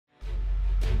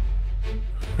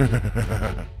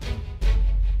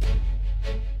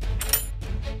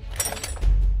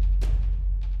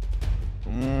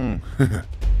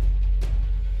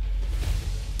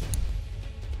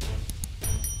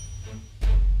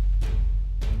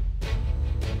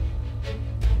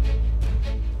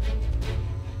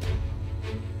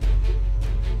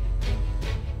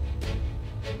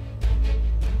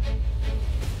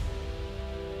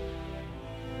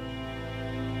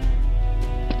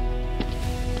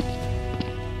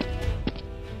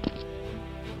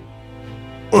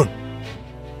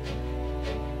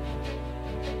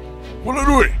What are you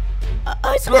doing?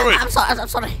 I'm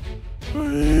sorry.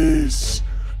 Please.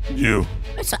 You.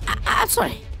 I'm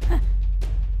sorry.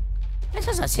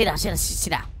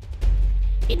 Sit down.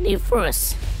 Eat me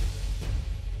first.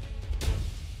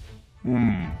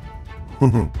 Hey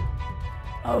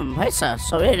sir,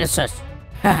 sorry, sir.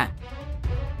 Hi.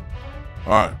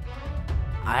 I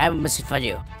have a message for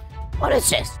you. What is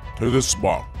this? Take this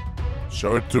bomb.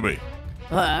 Show it to me.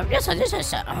 Yes sir.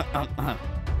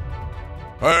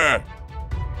 Hey.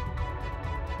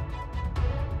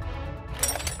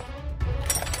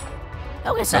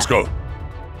 Okay, sir. Let's go.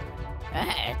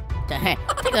 Take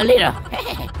a little.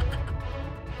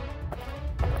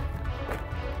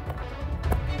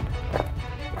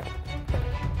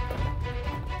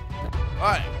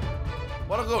 Hi.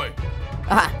 Where are you going?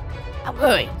 I'm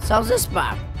going. So this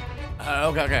bomb.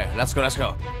 Okay. Let's go.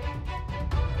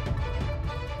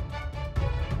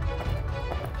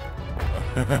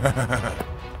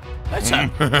 Hey,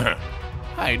 sir.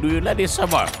 Hey, do you like this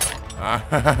summer?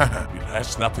 It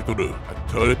has nothing to do. I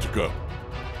told it to go.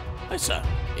 Hey, sir.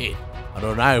 It's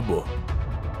unreliable.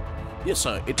 Yes,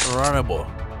 sir. It's unreliable.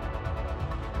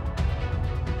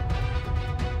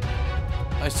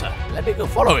 Hey, sir. Let me go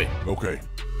follow it. Okay.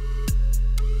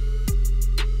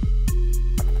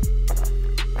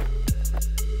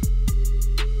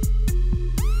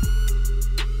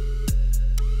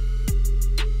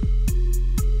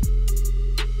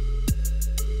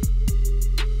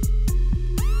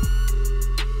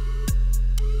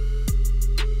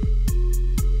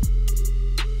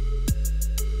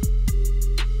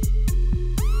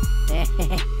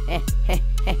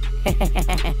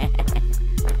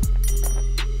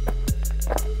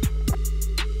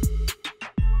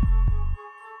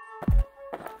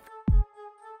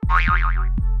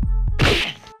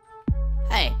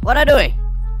 Hey, what are you doing?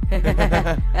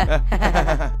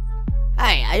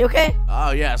 Hey, are you okay?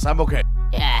 Oh, yes, I'm okay.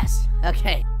 Yes,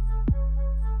 okay.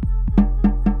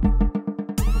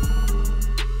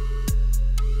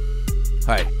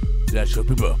 Hey, there's your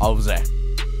people over there.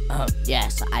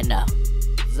 Yes, I know.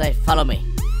 They follow me.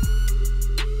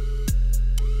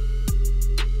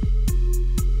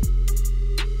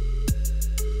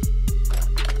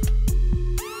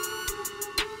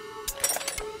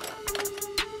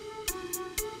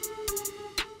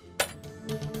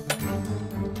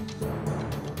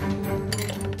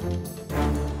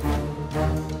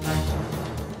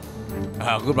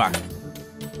 Goodbye.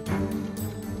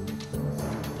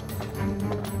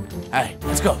 Hey,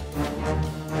 let's go.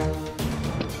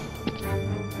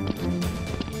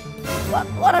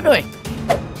 What are you doing?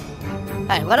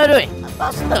 Hey, what are you doing? I'm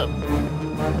supposed to.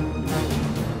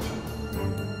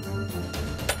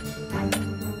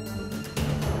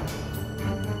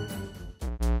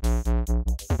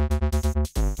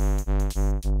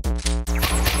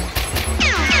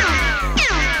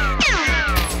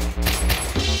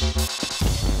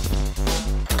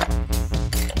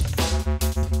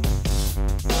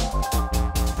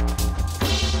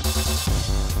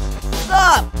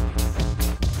 Stop!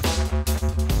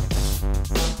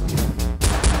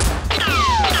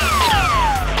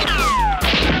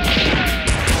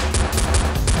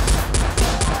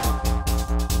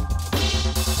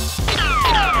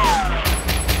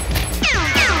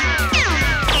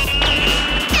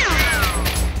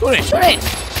 Shoot it!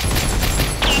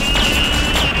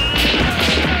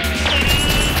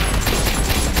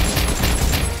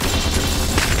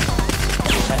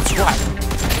 That's right.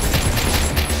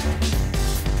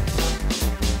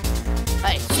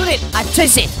 Hey, shoot it! I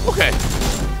chase it! Okay.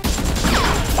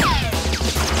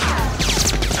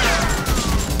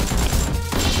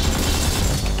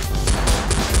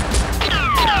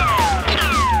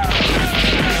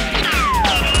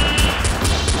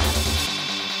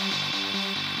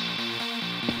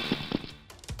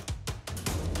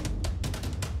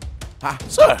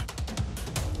 Sir.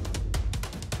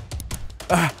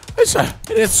 Hey, sir.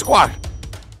 It is squad.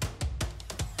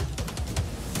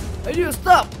 Hey, you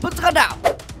stop! Put the gun down!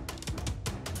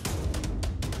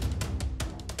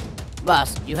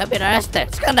 Boss, you have been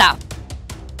arrested. Stand down!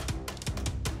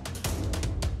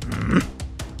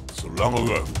 So long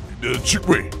ago. You did trick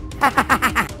me.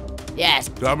 Yes.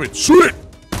 Damn it, shoot it!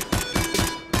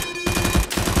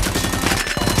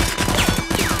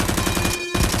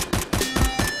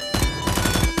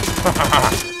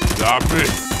 Damn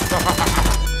it!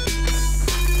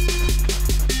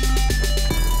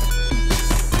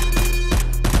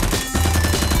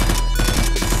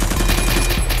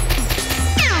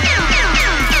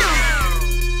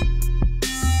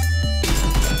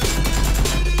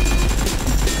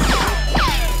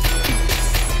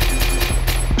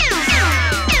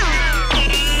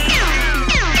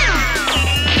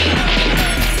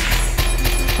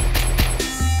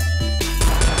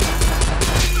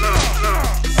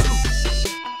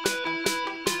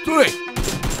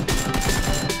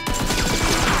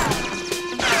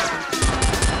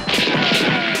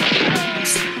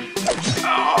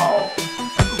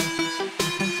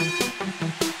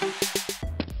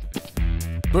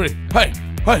 Hey!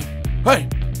 Hey! Hey!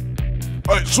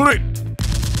 Hey, shoot it!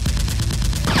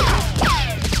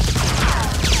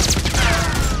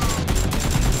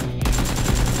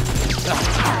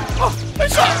 Hey,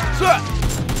 sir!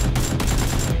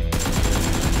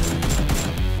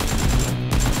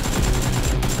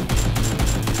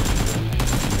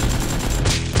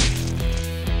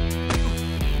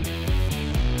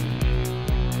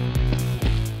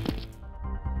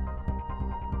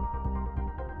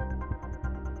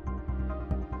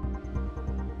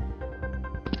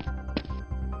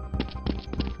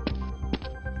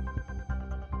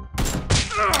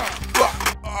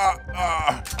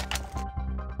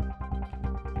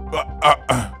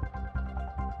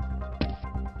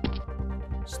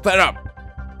 Stand up.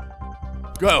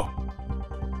 Go.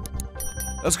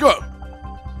 Let's go.